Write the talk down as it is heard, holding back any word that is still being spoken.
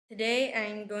Today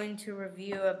I'm going to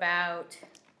review about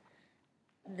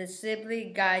the Sibley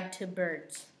Guide to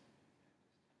Birds.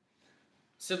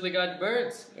 Sibley Guide to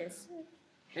Birds? Yes.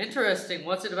 Interesting.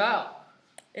 What's it about?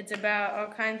 It's about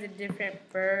all kinds of different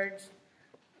birds,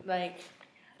 like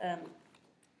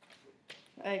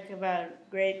about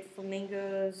great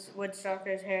flamingos,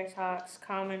 woodstockers, harris-hawks,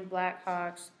 common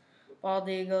blackhawks, bald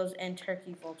eagles, and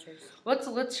turkey vultures.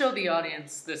 Let's show the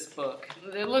audience this book.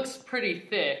 It looks pretty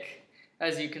thick,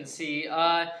 as you can see.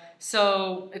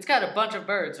 So it's got a bunch of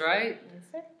birds, right? Yes,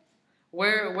 sir.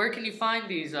 Where can you find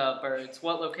these birds?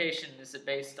 What location is it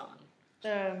based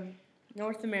on?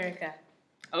 North America.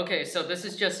 Okay, so this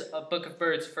is just a book of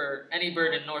birds for any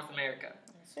bird in North America.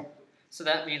 Yes, sir. So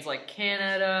that means like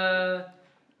Canada,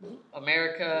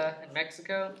 America, and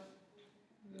Mexico?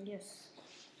 Yes.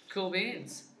 Cool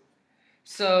beans.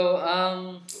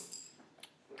 So,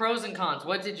 pros and cons.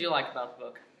 What did you like about the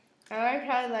book? I like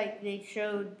how they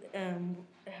showed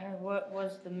what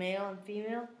was the male and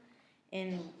female,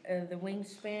 and the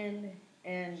wingspan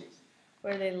and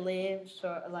where they live.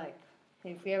 So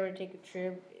if we ever take a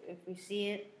trip, if we see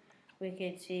it, we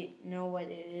could know what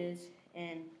it is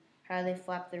and how they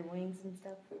flap their wings and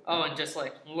stuff. Oh, and just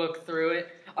look through it.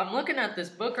 I'm looking at this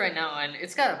book right now, and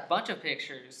it's got a bunch of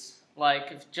pictures.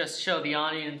 Just show the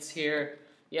audience here.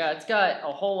 Yeah, it's got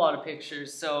a whole lot of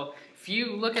pictures. So if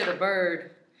you look at a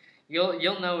bird,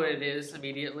 you'll know what it is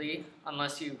immediately,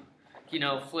 unless you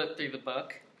flip through the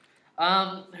book.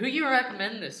 Who you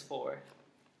recommend this for?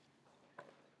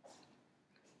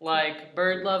 Like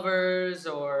bird lovers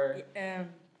or? To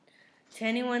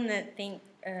anyone that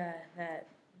that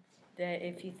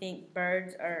if you think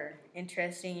birds are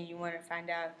interesting and you want to find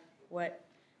out what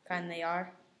kind they are.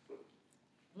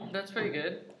 That's pretty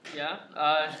good. Yeah.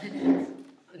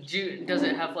 Does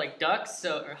it have ducks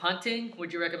or hunting?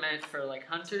 Would you recommend it for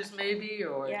hunters maybe,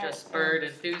 or just bird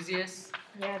enthusiasts?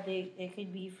 Yeah, it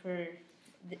could be for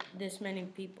this many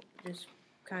people. This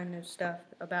kind of stuff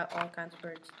about all kinds of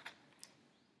birds.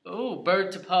 Oh,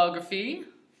 bird topography.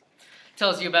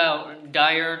 Tells you about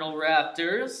diurnal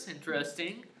raptors.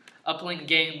 Interesting. Upland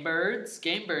game birds.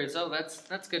 Game birds. Oh,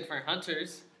 that's good for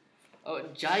hunters. Oh,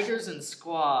 jigers and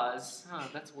squaws. Oh,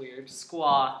 that's weird.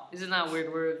 Squaw. Isn't that a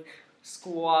weird word?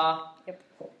 Squaw. Yep.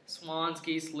 Swans,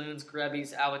 geese, loons,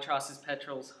 grebes, albatrosses,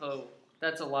 petrels. Oh,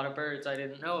 that's a lot of birds I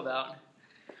didn't know about.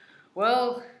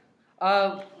 Well,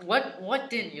 what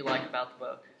didn't you like about the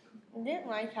book? I didn't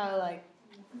like how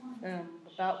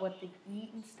about what they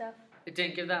eat and stuff. It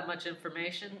didn't give that much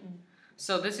information? Mm-mm.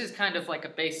 So this is kind of like a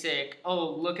basic,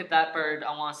 oh, look at that bird,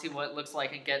 I want to see what it looks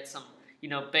like and get some,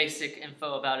 basic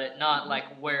info about it, not like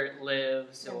where it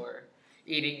lives or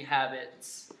eating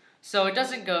habits. So it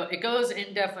goes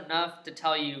in-depth enough to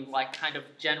tell you kind of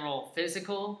general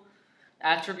physical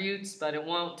attributes, but it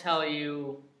won't tell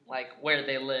you where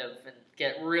they live and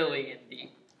get really in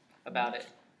deep about it.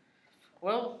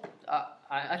 Well,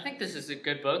 I think this is a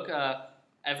good book.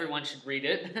 Everyone should read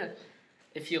it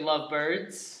if you love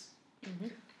birds. Mm-hmm.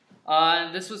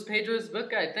 And this was Pedro's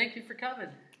book guide. Thank you for coming.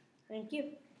 Thank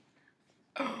you.